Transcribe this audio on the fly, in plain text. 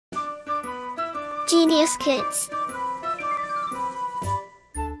Genius Kids.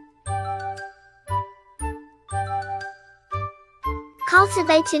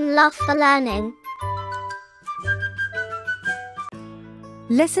 Cultivating love for learning.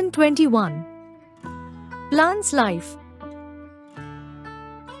 Lesson 21. Plants Life.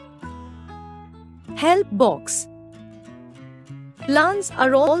 Help box. Plants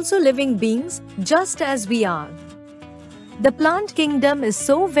are also living beings, just as we are. The plant kingdom is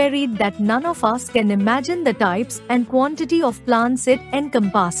so varied that none of us can imagine the types and quantity of plants it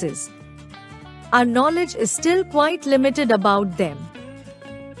encompasses. Our knowledge is still quite limited about them.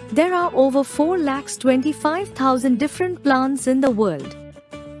 There are over 4,25,000 different plants in the world.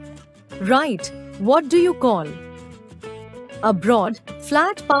 Right, what do you call a broad,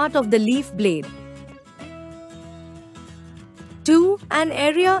 flat part of the leaf blade? 2. An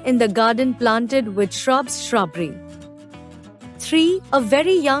area in the garden planted with shrubbery. 3. A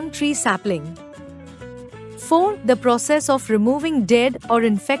very young tree sapling. 4. The process of removing dead or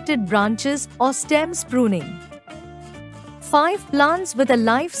infected branches or stems, pruning. 5. Plants with a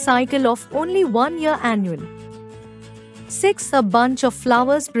life cycle of only 1 year annual. 6. A bunch of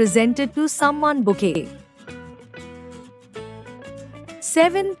flowers presented to someone, bouquet.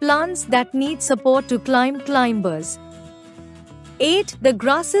 7. Plants that need support to climb, climbers. 8. The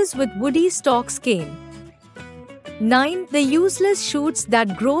grasses with woody stalks, cane. 9. The useless shoots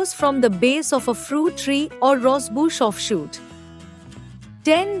that grows from the base of a fruit tree or rosebush offshoot.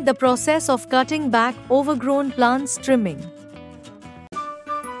 10. The process of cutting back overgrown plants, trimming.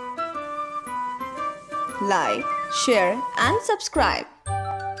 Like, share and subscribe.